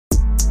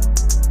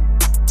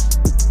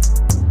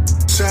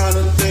trying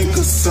to think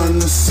of something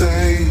to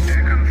say.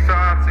 Here comes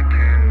thoughts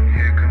again,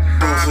 here comes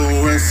thoughts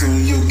again. So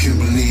you can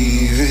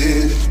believe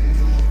it.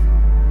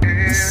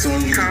 So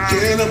you can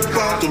get up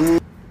out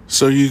the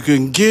So you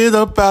can get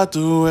up out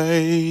the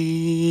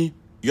way.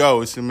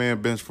 Yo, it's your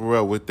man Bench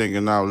Pharrell. We're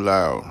thinking out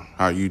loud.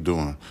 How you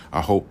doing?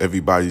 I hope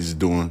everybody's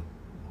doing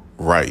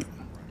right.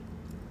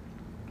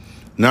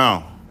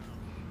 Now,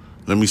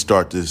 let me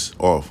start this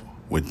off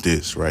with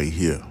this right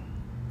here.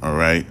 All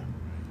right?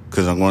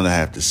 Because I'm going to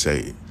have to say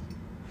it.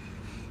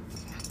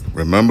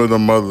 Remember the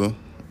mother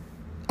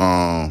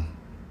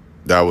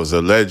that was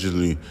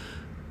allegedly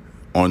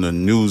on the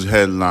news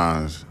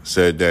headlines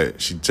said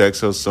that she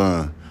texted her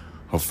son,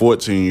 her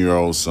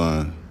 14-year-old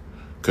son,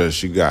 because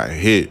she got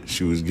hit.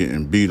 She was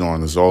getting beat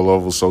on. It's all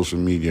over social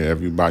media.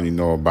 Everybody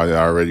know about it.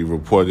 I already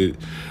reported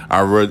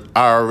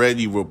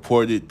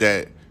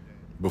that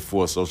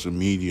before social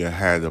media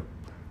had a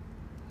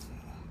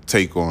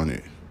take on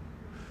it.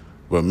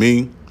 But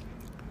me,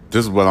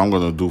 this is what I'm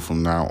going to do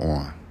from now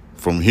on.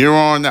 From here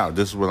on out,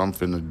 this is what I'm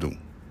finna do.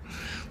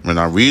 When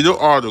I read the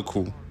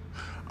article,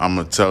 I'm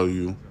going to tell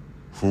you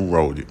who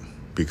wrote it,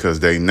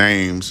 because they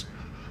names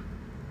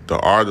the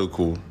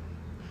article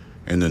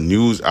and the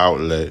news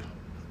outlet.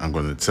 I'm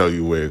going to tell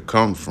you where it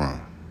comes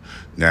from.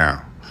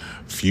 Now,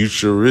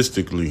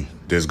 futuristically,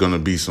 there's going to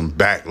be some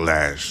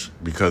backlash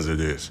because of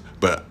this,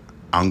 but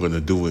I'm going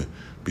to do it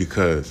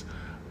because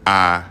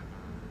I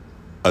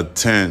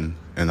attend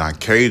and I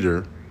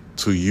cater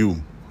to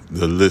you,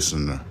 the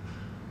listener.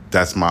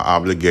 That's my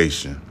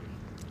obligation.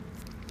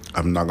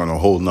 I'm not going to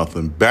hold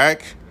nothing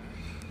back.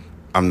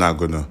 I'm not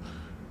going to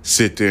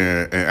sit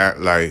there and act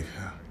like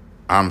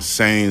I'm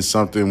saying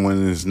something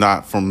when it's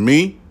not from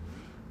me.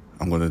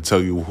 I'm going to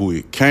tell you who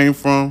it came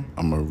from.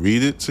 I'm going to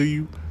read it to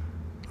you.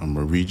 I'm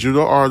going to read you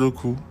the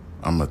article.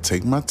 I'm going to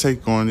take my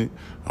take on it.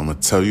 I'm going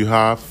to tell you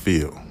how I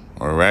feel.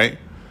 All right?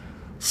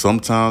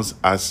 Sometimes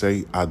I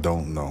say, I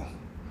don't know.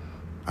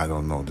 I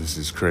don't know. This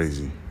is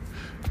crazy.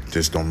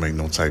 This don't make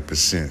no type of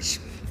sense.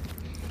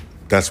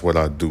 That's what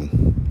I do.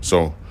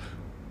 So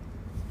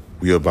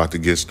we are about to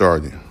get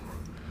started.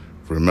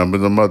 Remember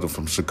the mother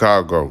from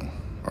Chicago,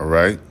 all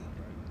right?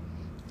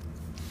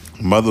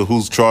 Mother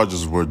whose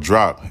charges were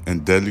dropped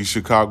in deadly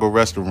Chicago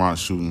restaurant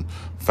shooting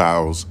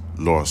files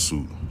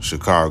lawsuit.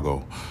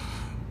 Chicago.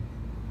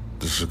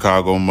 The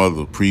Chicago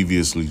mother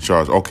previously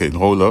charged. Okay,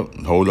 hold up.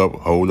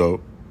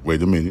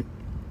 Wait a minute.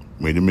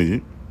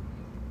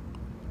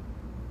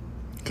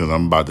 Because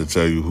I'm about to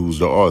tell you who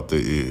the author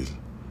is,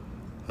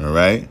 all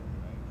right?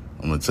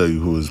 I'm going to tell you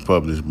who it's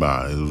published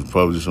by. It was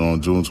published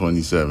on June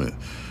 27th.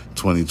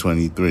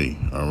 2023,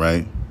 all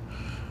right?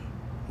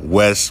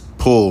 Wes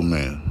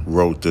Pullman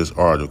wrote this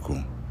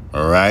article,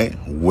 all right?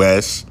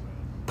 Wes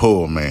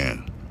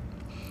Pullman.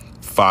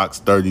 Fox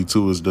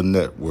 32 is the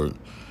network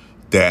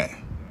that,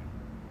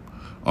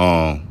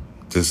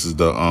 this is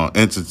the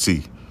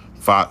entity,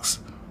 Fox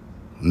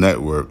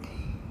Network,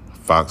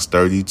 Fox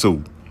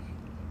 32.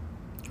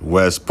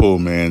 Wes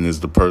Pullman is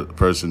the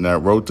person that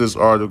wrote this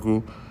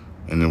article,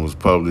 and it was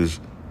published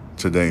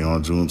today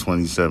on June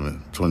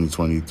 27th,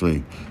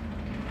 2023.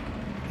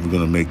 We're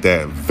going to make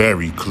that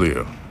very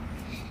clear.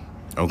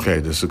 Okay,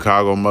 the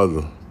Chicago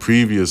mother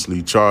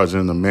previously charged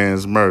in the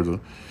man's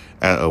murder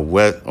at a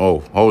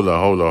hold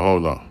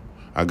on.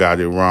 I got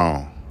it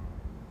wrong.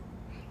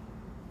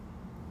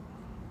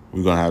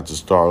 We're going to have to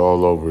start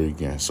all over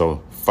again.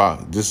 So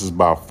Fox, this is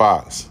about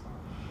Fox.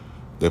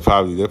 They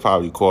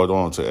probably caught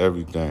on to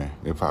everything.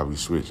 They probably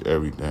switched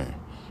everything.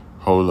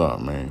 Hold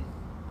up, man.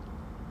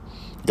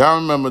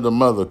 Y'all remember the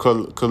mother,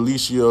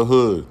 Kalicia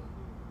Hood?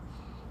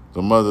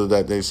 The mother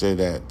that they say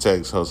that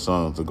texts her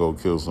son to go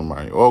kill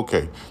somebody.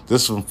 Okay,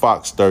 this is from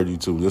Fox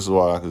 32. This is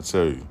all I can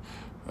tell you.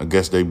 I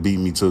guess they beat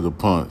me to the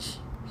punch.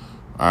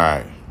 All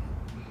right.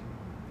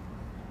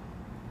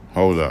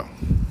 Hold up.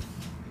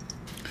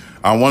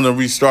 I want to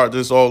restart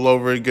this all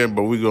over again,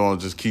 but we're going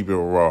to just keep it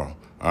raw. All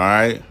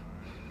right?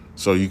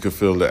 So you can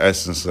feel the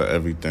essence of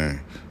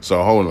everything.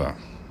 So hold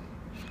on.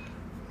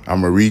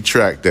 I'm going to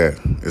retract that.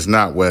 It's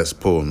not Wes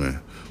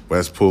Pullman.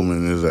 Wes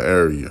Pullman is an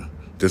area.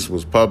 This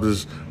was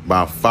published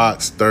by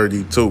Fox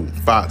 32,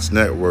 Fox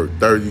Network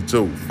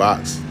 32,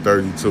 Fox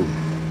 32.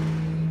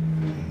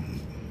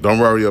 Don't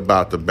worry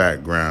about the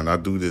background. I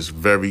do this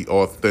very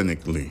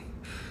authentically,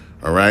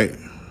 all right?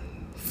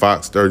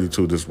 Fox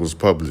 32, this was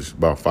published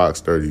by Fox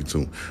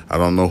 32. I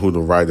don't know who the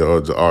writer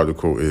of the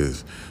article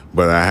is,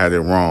 but I had it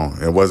wrong.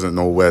 It wasn't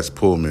no Wes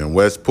Pullman.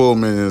 Wes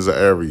Pullman is an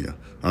area.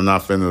 I'm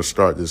not finna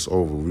start this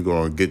over. We're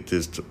going to get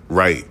this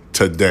right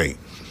today.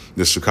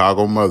 The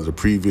Chicago mother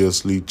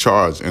previously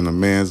charged in a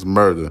man's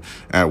murder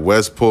at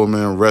West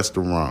Pullman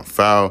restaurant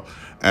filed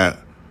a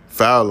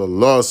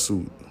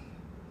lawsuit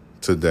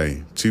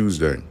today,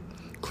 Tuesday,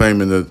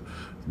 claiming that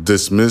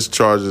dismissed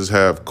charges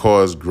have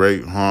caused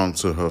great harm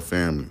to her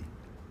family.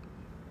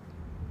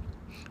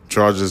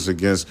 Charges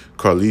against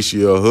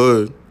Carlicia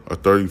Hood, a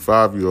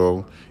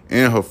 35-year-old,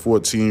 and her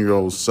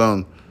 14-year-old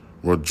son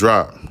were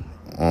dropped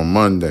on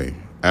Monday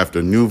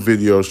after new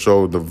video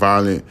showed the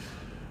violent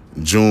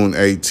June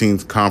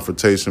 18th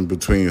confrontation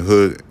between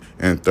Hood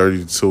and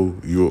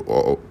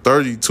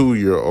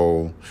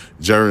 32-year-old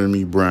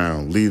Jeremy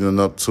Brown, leading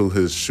up to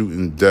his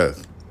shooting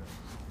death.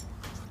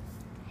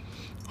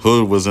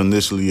 Hood was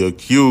initially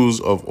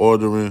accused of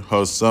ordering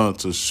her son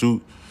to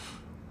shoot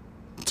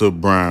to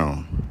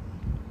Brown.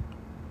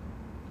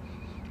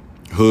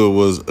 Hood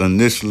was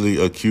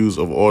initially accused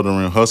of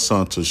ordering her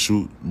son to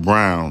shoot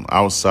Brown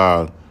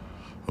outside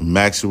of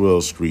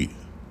Maxwell Street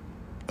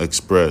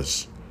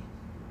Express.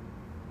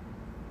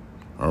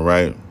 All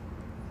right.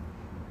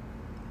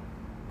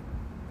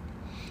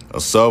 A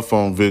cell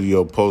phone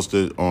video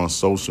posted on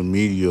social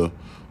media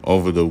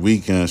over the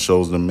weekend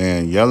shows the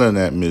man yelling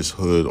at Miss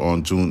Hood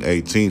on June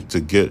 18th to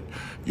get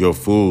your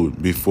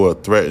food before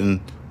threatening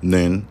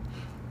Mrs.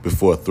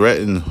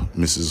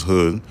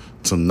 Hood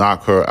to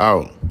knock her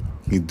out.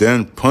 He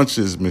then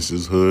punches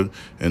Mrs. Hood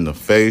in the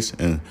face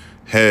and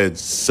head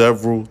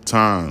several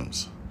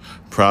times.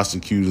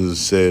 Prosecutors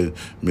said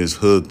Miss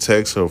Hood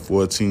texted her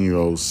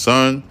 14-year-old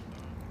son.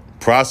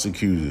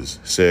 Prosecutors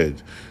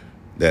said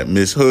that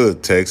Miss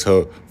Hood texts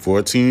her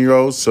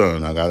 14-year-old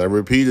son. I got to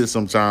repeat it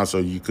sometimes so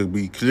you could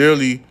be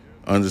clearly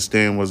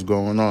understand what's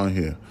going on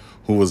here.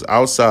 Who was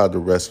outside the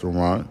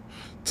restaurant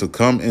to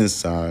come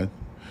inside.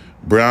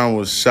 Brown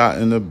was shot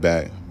in the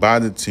back by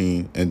the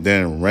teen and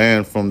then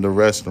ran from the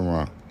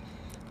restaurant.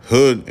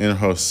 Hood and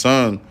her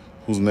son,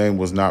 whose name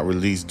was not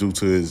released due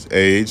to his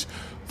age,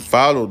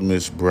 followed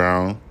Mr.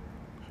 Brown,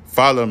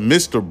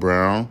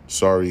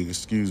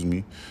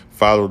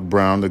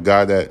 the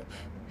guy that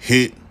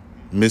hit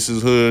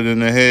Mrs. Hood in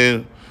the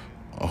head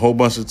a whole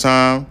bunch of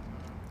time.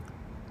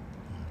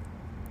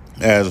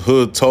 As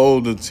Hood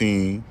told the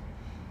teen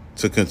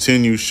to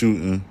continue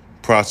shooting,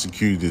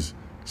 prosecutors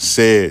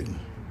said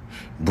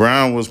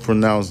Brown was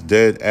pronounced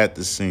dead at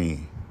the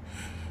scene.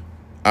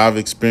 I've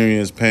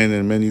experienced pain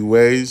in many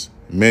ways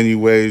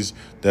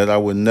that I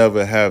would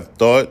never have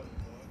thought.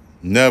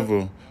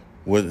 Never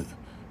would.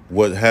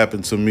 What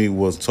happened to me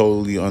was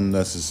totally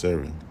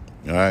unnecessary.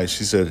 All right,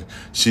 she said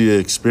she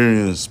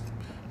experienced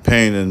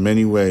pain in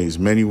many ways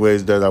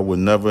that I would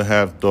never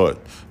have thought.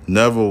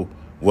 Never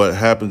what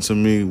happened to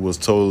me was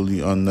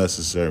totally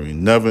unnecessary.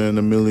 Never in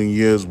a million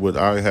years would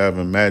I have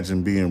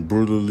imagined being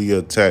brutally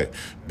attacked,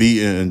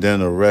 beaten, and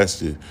then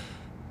arrested,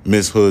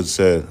 Ms. Hood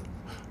said.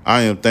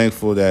 I am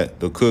thankful that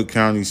the Cook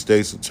County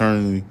State's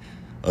attorney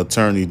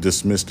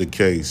dismissed the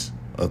case.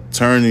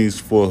 Attorneys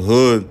for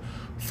Hood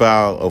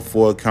filed a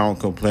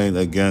 4-count complaint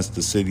against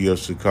the city of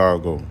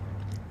Chicago.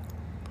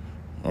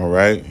 All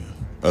right.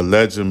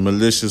 Alleging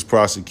malicious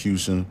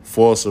prosecution,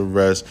 false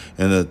arrest,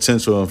 and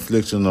intentional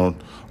infliction of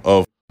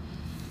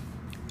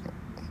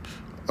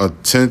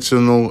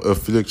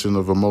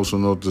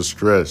emotional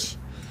distress.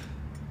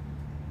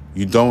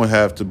 You don't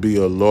have to be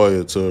a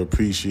lawyer to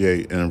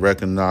appreciate and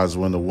recognize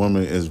when a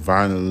woman is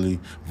violently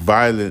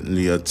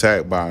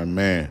attacked by a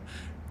man,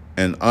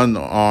 an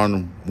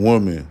unarmed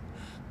woman,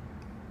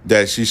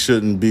 that she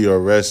shouldn't be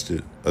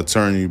arrested,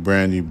 Attorney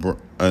Brandon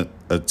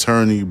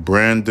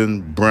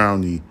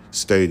Brownie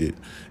stated.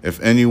 If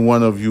any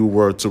one of you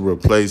were to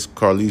replace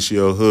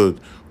Carlicia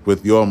Hood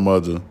with your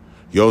mother,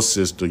 your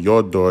sister,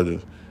 your daughter,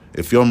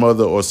 if your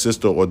mother or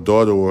sister or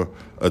daughter were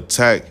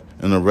attacked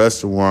in a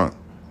restaurant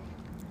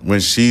when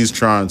she's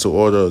trying to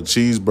order a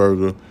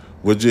cheeseburger,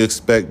 would you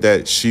expect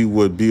that she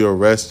would be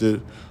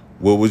arrested?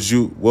 What would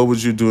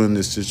you do in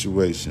this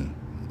situation?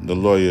 The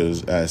lawyer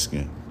is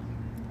asking.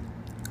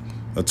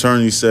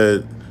 Attorney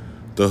said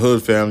the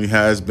Hood family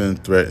has been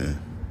threatened.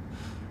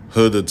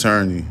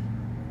 The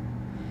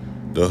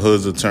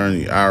Hood's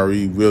attorney,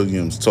 R.E.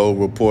 Williams, told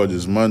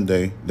reporters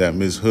Monday that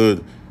Ms.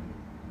 Hood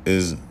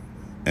is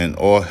and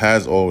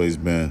has always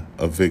been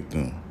a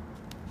victim.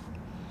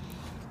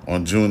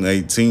 On June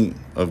 18th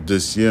of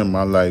this year,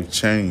 my life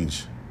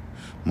changed.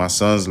 My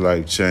son's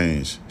life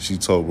changed, she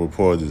told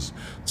reporters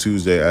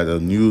Tuesday at a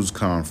news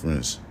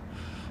conference.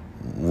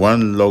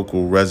 One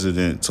local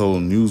resident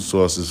told news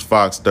sources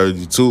Fox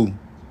 32,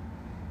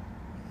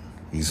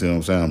 you see what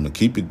I'm saying? I'm going to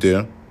keep it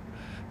there.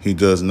 He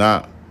does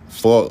not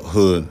fault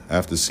Hood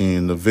after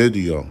seeing the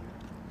video.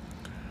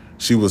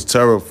 She was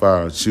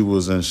terrified. She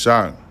was in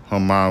shock. Her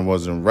mind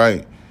wasn't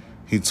right.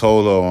 He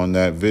told her on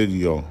that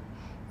video,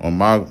 on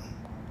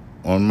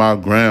my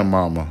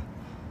grandmama,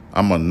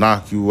 I'm going to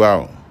knock you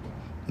out.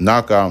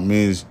 Knockout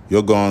means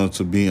you're going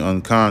to be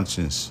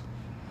unconscious.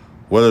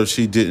 What if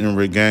she didn't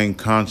regain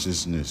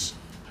consciousness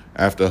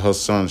after her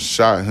son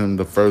shot him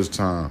the first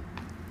time?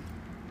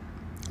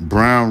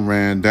 Brown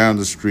ran down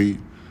the street.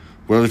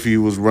 What if he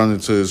was running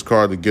to his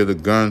car to get a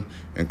gun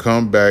and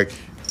come back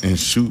and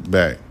shoot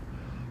back?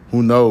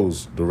 Who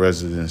knows, the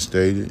resident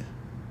stated.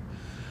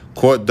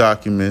 Court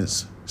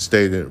documents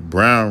stated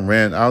Brown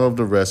ran out of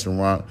the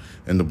restaurant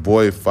and the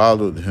boy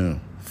followed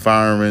him,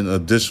 firing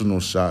additional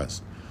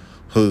shots.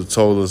 Hood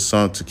told her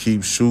son to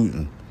keep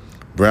shooting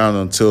Brown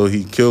until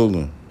he killed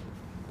him.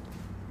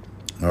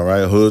 All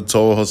right, Hood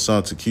told her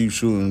son to keep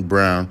shooting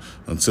Brown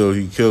until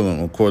he killed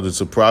him, according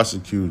to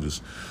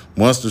prosecutors.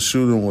 Once the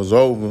shooting was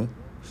over,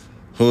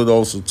 Hood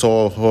also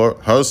told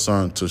her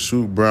son to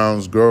shoot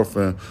Brown's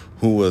girlfriend,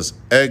 who was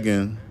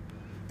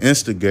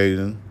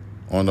instigating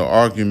on the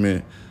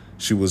argument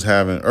she was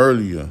having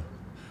earlier.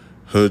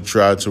 Hood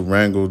tried to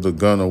wrangle the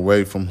gun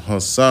away from her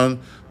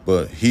son,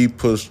 but he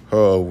pushed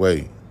her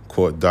away,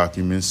 court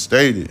documents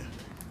stated.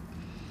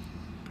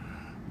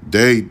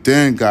 They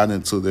then got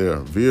into their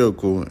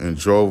vehicle and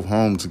drove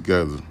home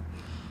together.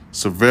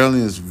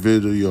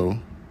 The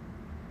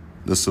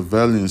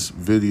surveillance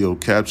video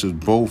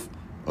captured both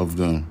of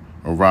them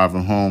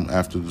arriving home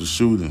after the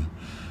shooting.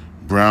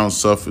 Brown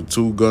suffered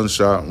 2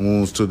 gunshot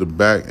wounds to the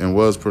back and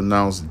was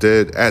pronounced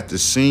dead at the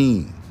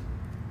scene.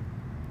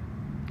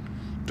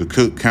 The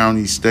Cook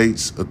County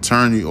State's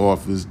Attorney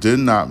Office did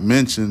not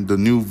mention the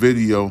new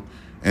video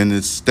in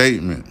its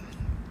statement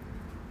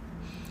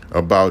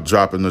about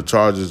dropping the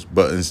charges,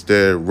 but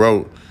instead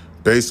wrote,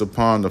 based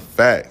upon the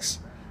facts,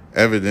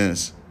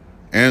 evidence,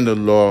 and the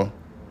law,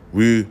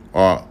 we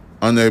are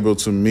unable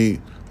to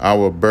meet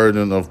our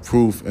burden of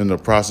proof in the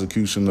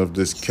prosecution of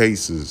these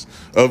cases.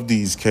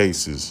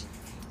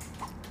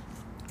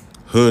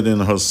 Hood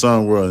and her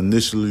son were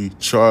initially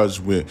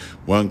charged with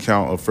 1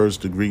 count of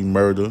first-degree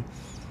murder.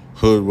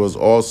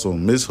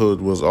 Miss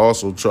Hood was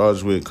also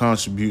charged with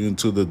contributing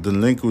to the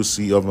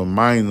delinquency of a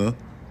minor.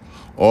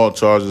 All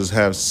charges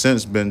have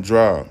since been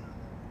dropped.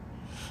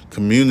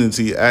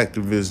 Community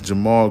activist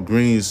Jamal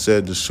Green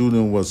said the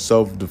shooting was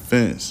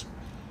self-defense.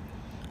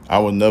 I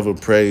will never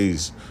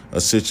praise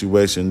a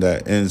situation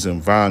that ends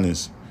in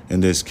violence. In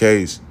this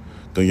case,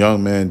 the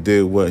young man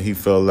did what he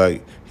felt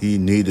like he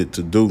needed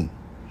to do,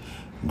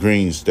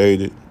 Green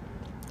stated.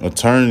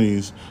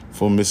 Attorneys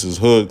for Mrs.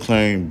 Hood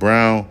claimed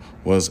Brown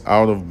was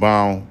out of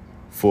bounds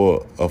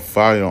for a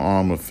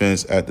firearm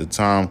offense at the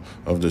time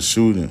of the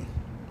shooting.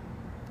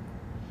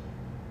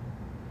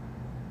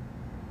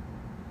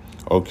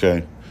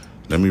 Okay,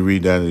 let me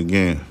read that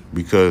again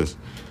because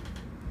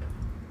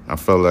I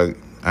felt like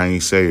I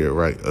ain't say it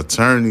right.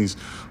 Attorneys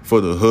for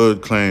the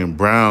Hood claimed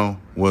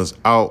Brown was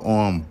out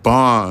on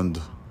bond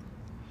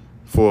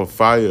for a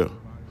firearm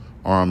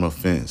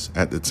offense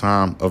at the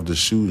time of the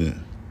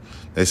shooting.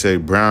 They say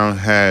Brown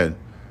had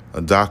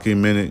a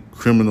documented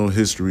criminal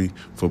history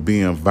for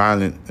being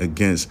violent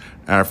against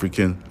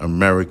African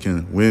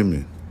American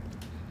women.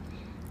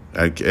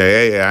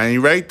 Hey, I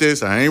ain't write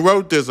this. I ain't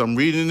wrote this. I'm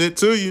reading it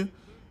to you.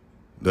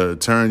 The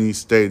attorney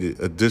stated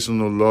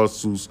additional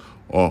lawsuits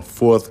are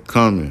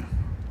forthcoming.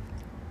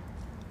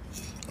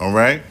 All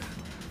right?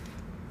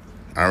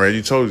 I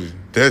already told you.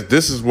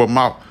 This is what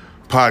my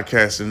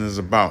podcasting is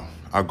about.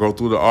 I go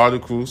through the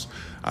articles.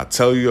 I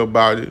tell you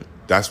about it.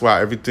 That's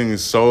why everything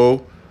is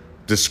so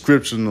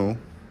descriptional,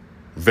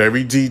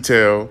 very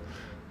detailed,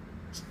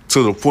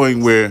 to the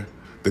point where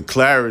the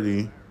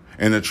clarity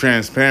and the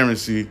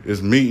transparency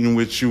is meeting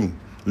with you,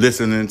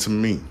 listening to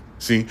me.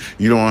 See,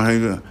 you don't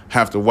even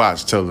have to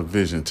watch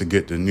television to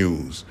get the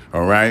news,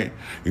 all right?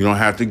 You don't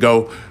have to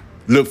go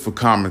look for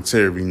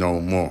commentary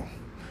no more.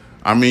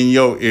 I'm in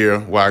your ear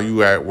while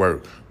you at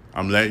work.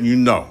 I'm letting you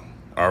know,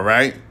 all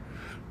right?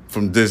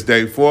 From this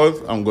day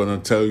forth, I'm going to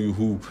tell you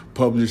who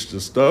published the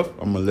stuff.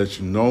 I'm going to let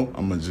you know.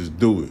 I'm going to just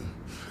do it.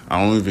 I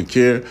don't even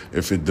care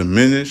if it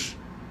diminish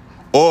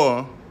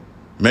or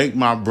make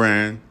my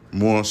brand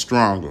more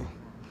stronger,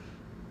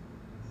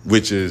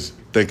 which is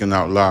thinking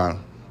out loud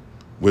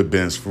with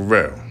Ben's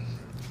Pharrell.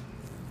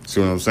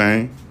 See what I'm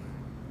saying?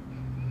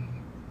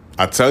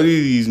 I tell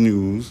you these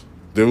news.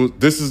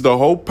 This is the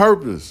whole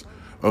purpose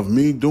of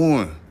me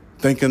doing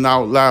Thinking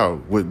Out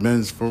Loud with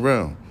Ben's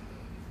Pharrell.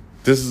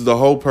 This is the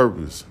whole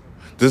purpose.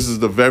 This is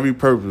the very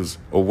purpose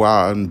of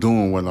why I'm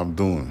doing what I'm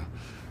doing.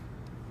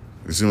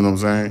 You see what I'm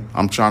saying?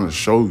 I'm trying to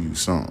show you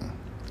something.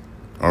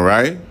 All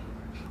right?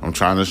 I'm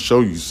trying to show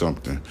you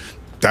something.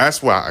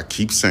 That's why I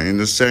keep saying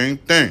the same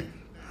thing.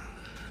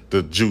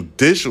 The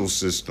judicial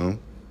system,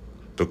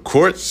 the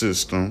court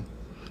system,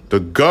 the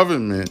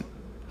government,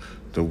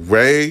 the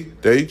way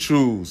they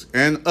choose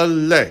and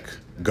elect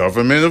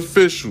government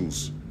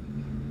officials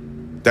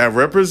that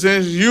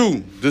represents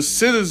you, the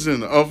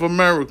citizen of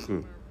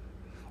America,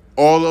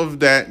 all of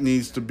that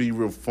needs to be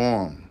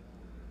reformed,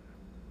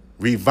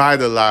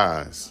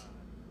 revitalized,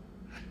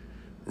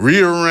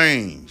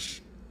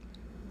 rearranged.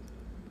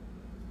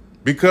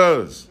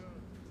 Because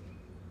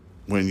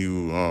when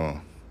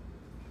you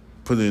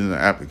put in an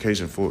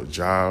application for a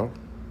job,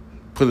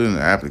 put in an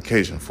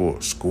application for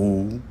a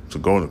school to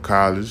go to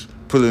college,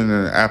 put in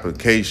an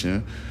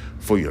application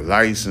for your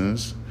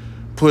license,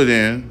 put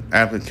in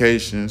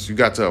applications, you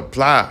got to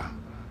apply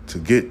to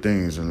get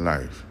things in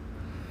life.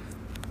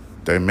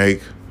 They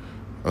make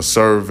a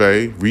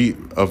survey,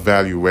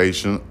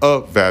 re-evaluation,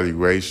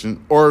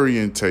 evaluation,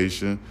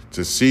 orientation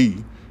to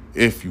see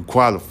if you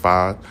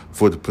qualified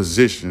for the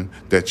position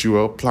that you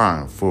are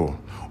applying for.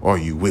 Are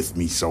you with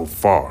me so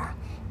far?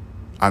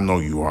 I know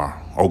you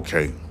are.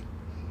 Okay.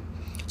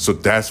 So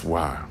that's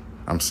why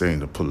I'm saying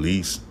the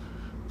police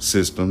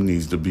system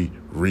needs to be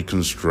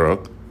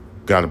reconstructed.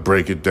 Got to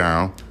break it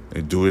down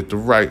and do it the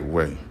right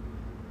way.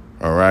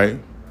 All right?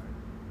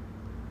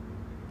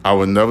 I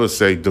would never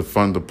say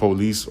defund the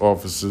police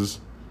officers.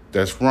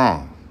 That's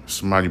wrong.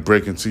 Somebody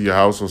break into your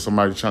house or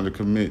somebody trying to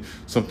commit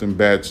something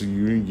bad to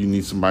you, you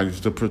need somebody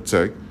to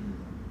protect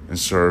and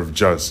serve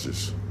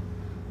justice.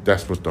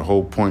 That's what the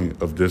whole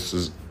point of this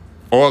is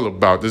all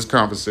about. This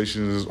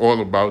conversation is all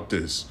about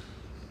this.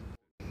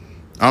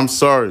 I'm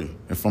sorry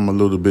if I'm a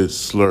little bit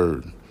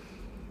slurred.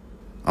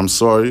 I'm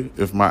sorry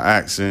if my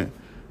accent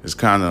is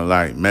kind of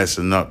like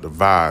messing up the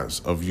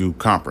vibes of you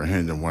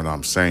comprehending what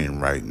I'm saying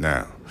right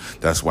now.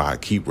 That's why I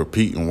keep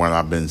repeating what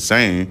I've been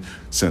saying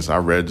since I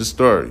read the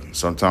story.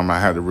 Sometimes I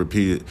had to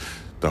repeat it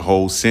the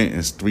whole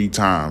sentence 3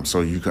 times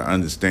so you can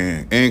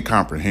understand and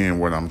comprehend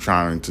what I'm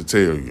trying to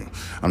tell you.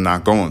 I'm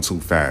not going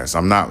too fast.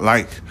 I'm not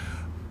like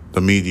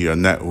the media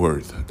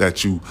network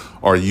that you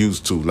are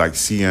used to, like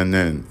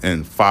CNN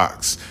and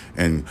Fox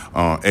and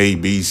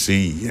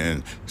ABC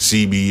and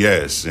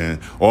CBS and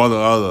all the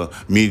other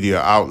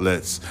media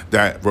outlets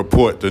that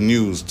report the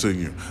news to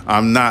you.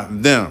 I'm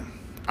not them.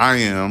 I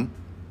am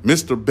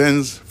Mr.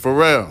 Benz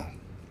Farrell,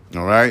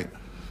 all right?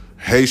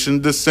 Haitian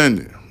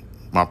descendant.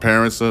 My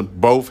parents are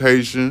both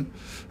Haitian.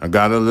 I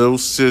got a little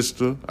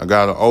sister. I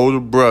got an older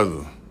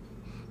brother,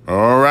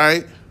 all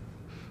right?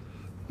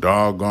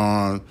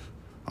 Doggone.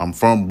 I'm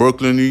from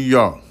Brooklyn, New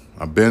York.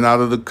 I've been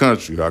out of the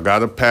country. I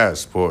got a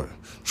passport.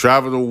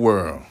 Travel the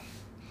world.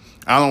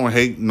 I don't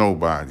hate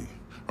nobody,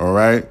 all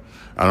right?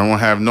 I don't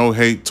have no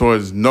hate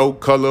towards no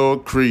color or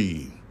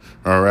creed,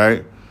 all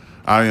right?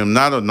 I am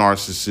not a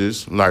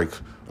narcissist like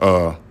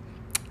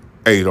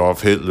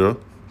Adolf Hitler,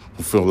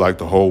 who feel like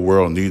the whole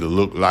world need to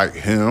look like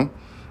him,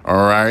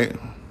 all right?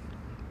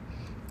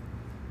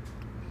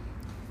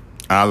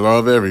 I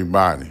love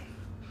everybody.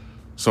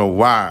 So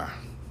why?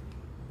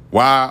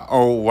 Why,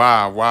 oh,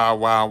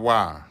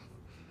 why?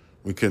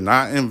 We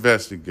cannot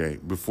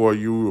investigate before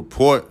you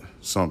report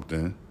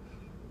something.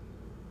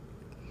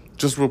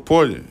 Just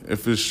report it.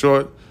 If it's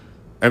short,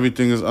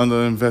 everything is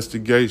under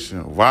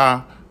investigation.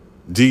 Why?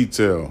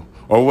 Detail.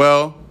 Or,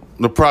 well,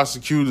 the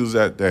prosecutors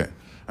at that.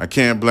 I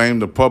can't blame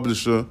the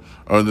publisher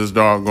of this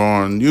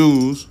doggone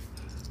news.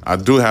 I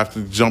do have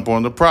to jump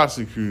on the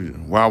prosecutor.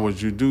 Why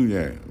would you do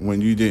that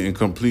when you didn't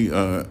complete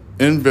an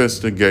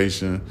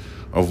investigation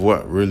of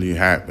what really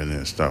happened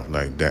and stuff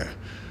like that?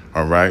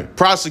 All right?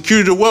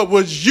 Prosecutor, what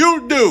would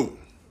you do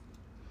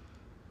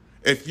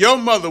if your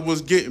mother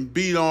was getting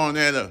beat on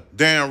at a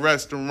damn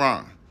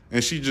restaurant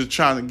and she just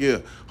trying to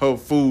get her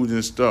food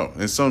and stuff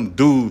and some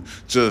dude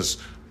just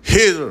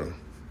hit her?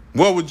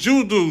 What would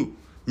you do,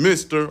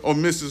 Mr. or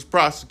Mrs.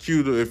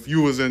 Prosecutor, if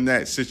you was in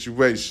that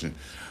situation?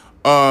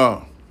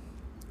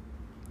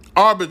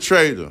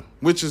 Arbitrator,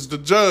 which is the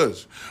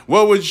judge,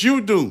 what would you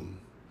do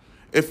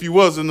if you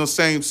was in the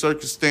same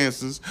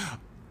circumstances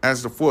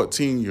as the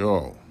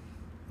 14-year-old?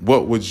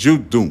 What would you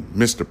do,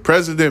 Mr.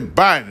 President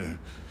Biden,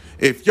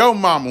 if your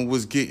mama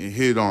was getting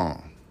hit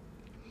on?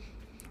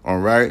 All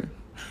right?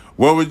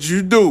 What would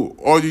you do?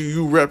 All of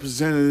you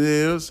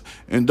representatives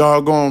in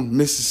doggone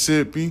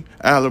Mississippi,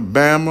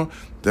 Alabama,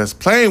 that's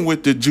playing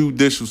with the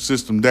judicial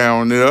system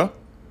down there?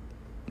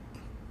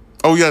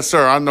 Oh, yes,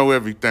 sir, I know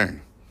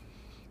everything.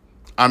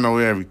 I'm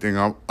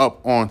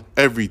up on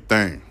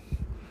everything.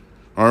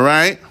 All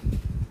right?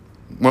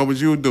 What would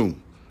you do?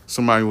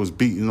 Somebody was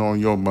beating on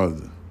your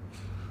mother,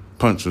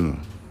 punching her,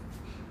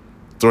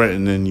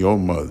 threatening your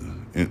mother,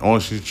 and all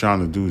she's trying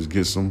to do is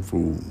get some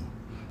food.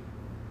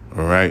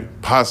 All right?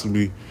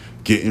 Possibly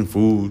getting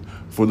food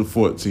for the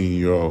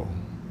 14-year-old.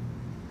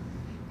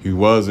 He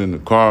was in the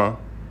car.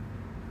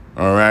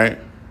 All right?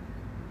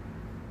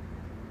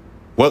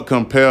 What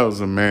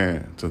compels a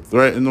man to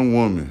threaten a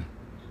woman?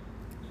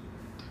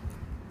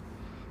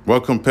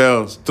 What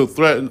compels to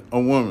threaten a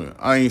woman?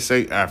 I ain't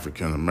say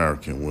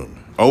African-American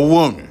women. A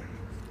woman.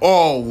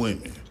 All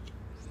women.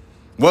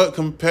 What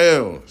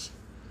compels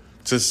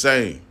to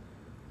say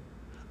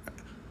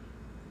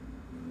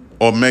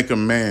or make a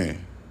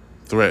man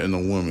threaten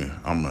a woman?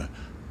 I'm going to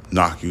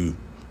knock you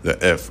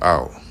the F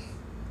out.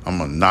 I'm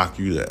going to knock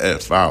you the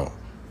F out.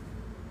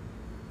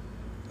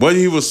 What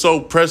he was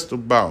so pressed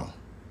about.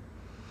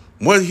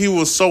 What he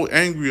was so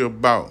angry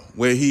about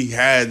where he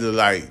had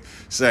to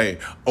say,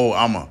 oh,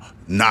 I'm going to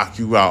knock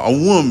you out. A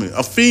woman,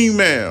 a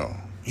female.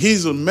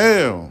 He's a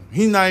male.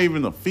 He's not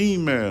even a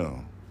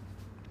female.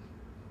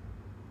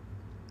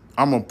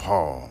 I'm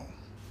appalled.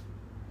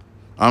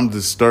 I'm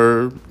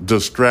disturbed,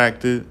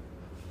 distracted.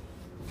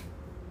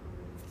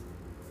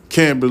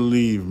 Can't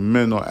believe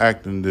men are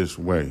acting this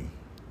way.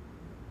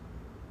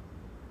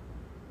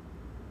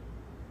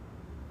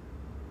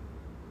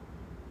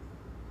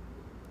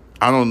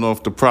 I don't know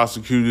if the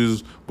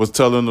prosecutors was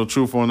telling the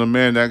truth on the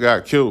man that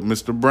got killed,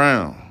 Mr.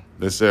 Brown.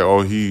 They said,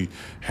 oh, he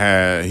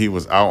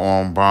was out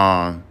on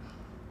bond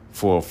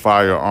for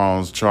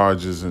firearms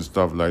charges and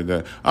stuff like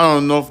that. I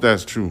don't know if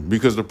that's true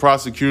because the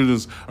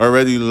prosecutors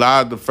already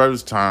lied the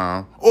first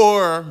time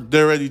or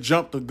they already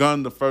jumped the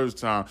gun the first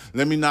time.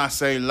 Let me not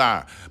say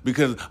lie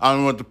because I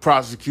don't want the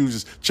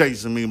prosecutors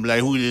chasing me and be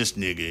like, who this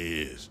nigga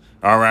is.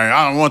 All right,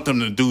 I don't want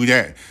them to do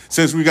that.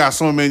 Since we got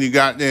so many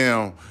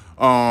goddamn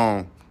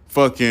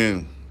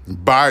fucking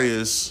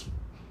bias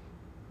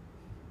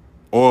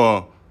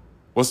or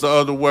what's the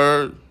other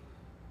word?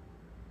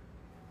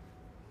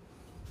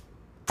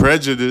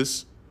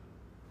 Prejudice,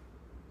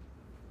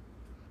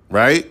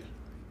 right?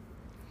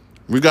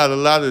 We got a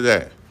lot of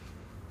that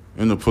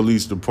in the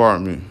police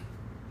department,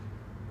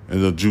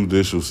 in the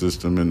judicial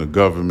system, in the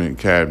government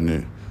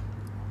cabinet,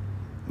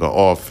 the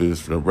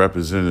office, the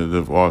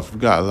representative office. We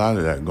got a lot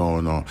of that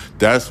going on.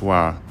 That's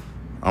why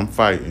I'm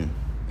fighting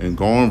and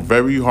going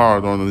very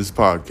hard on this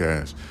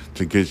podcast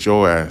to get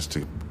your ass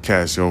to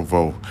cast your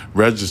vote.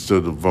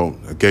 Register to vote.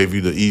 I gave you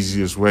the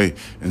easiest way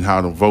in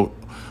how to vote.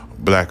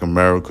 Black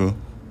America,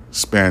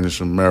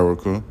 Spanish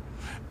America,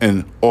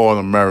 and all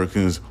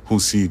Americans who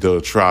see the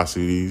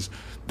atrocities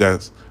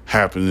that's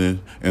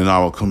happening in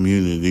our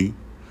community.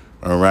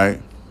 All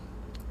right?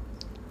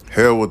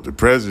 Hell with the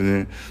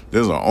president.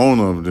 There's an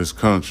owner of this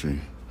country.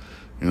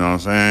 You know what I'm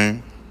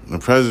saying? The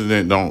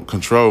president don't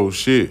control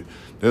shit.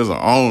 There's an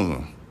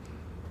owner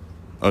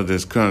of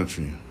this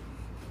country.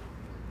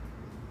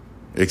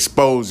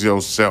 Expose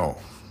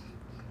yourself.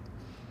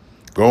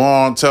 Go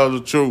on, tell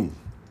the truth.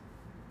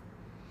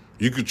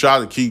 You could try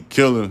to keep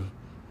killing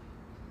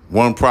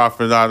one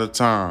prophet at a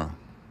time,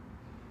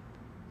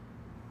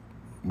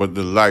 but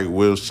the light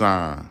will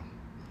shine.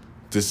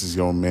 This is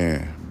your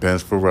man, Ben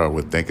Farrell,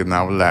 with Thinking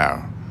Out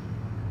Loud,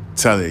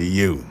 telling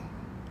you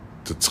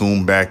to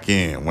tune back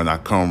in when I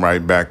come right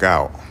back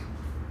out.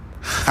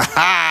 Ha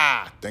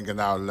ha! Thinking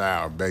Out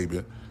Loud,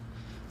 baby.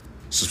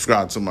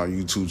 Subscribe to my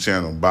YouTube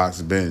channel,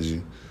 Box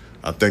Benji.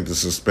 I think the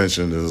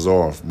suspension is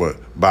off, but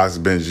Box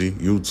Benji,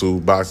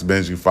 YouTube, Box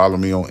Benji. Follow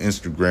me on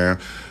Instagram,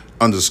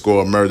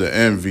 _Murder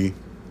Envy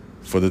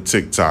for the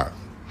TikTok.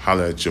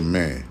 Holla at your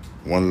man.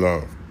 One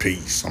love.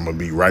 Peace. I'm going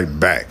to be right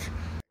back.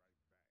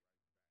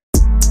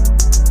 Trying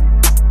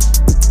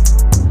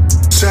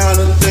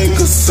to think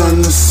of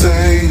something to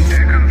say.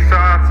 Here comes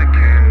thoughts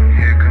again,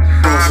 here comes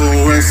thoughts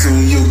Away so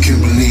you can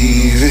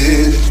believe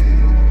it.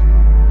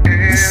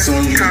 again.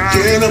 So you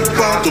get up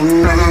out the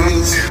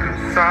maze. Here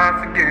comes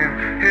thoughts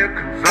again, here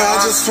comes I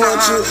just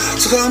want you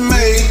to come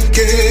make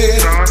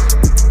it. thoughts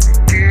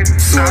again.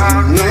 So you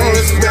know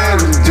it's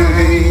better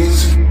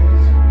days.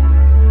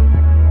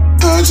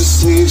 I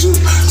just need you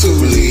to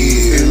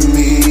believe in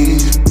me.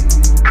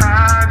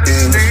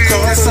 And of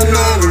course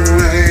another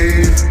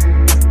way.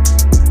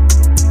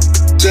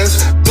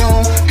 Just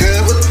don't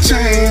ever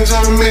change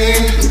on me.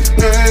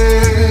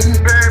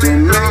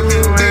 Don't make me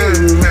be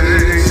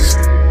amazed.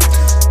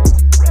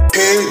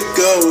 Here we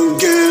go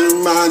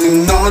again,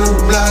 riding on the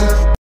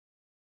block.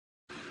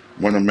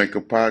 Want to make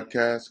a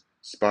podcast?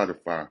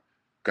 Spotify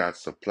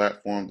got a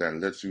platform that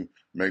lets you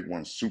make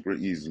one super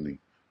easily,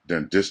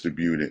 then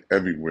distribute it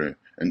everywhere,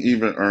 and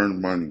even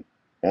earn money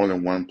all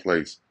in one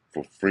place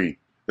for free.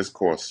 It's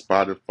called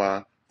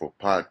Spotify for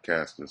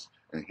Podcasters,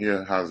 and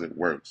here how it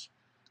works.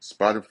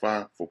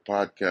 Spotify for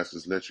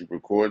Podcasters lets you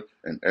record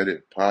and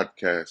edit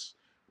podcasts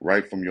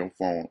right from your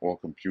phone or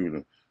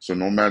computer. So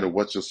no matter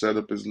what your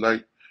setup is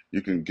like,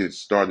 you can get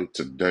started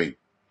today.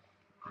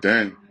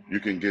 Then you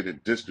can get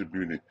it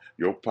distributed,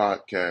 your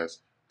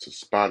podcast, to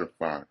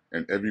Spotify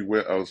and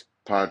everywhere else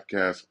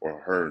podcasts are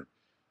heard.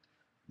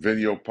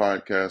 Video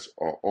podcasts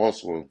are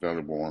also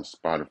available on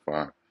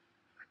Spotify.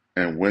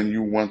 And when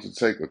you want to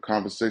take a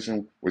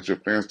conversation with your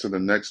fans to the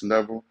next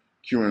level,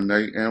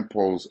 Q&A and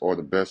polls are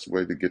the best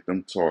way to get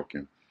them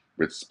talking.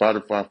 With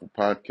Spotify for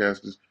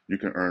Podcasters, you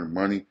can earn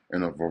money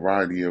in a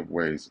variety of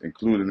ways,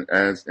 including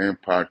ads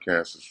and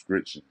podcast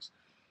subscriptions.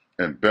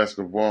 And best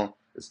of all,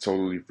 it's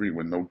totally free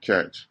with no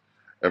catch.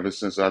 Ever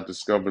since I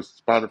discovered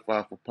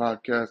Spotify for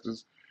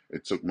Podcasters,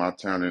 it took my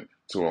talent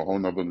to a whole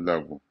nother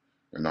level,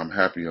 and I'm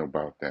happy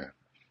about that.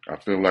 I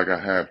feel like I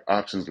have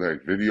options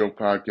like video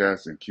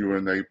podcasts and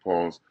Q&A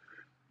polls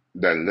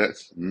that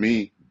lets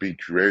me be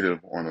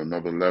creative on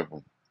another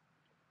level.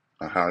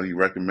 I highly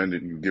recommend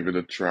it. You give it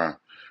a try.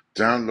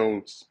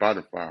 Download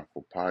Spotify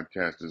for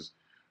Podcasters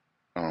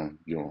on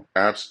your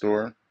app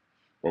store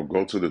or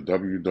go to the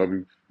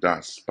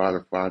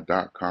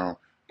www.spotify.com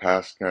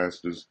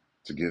podcasters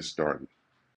to get started.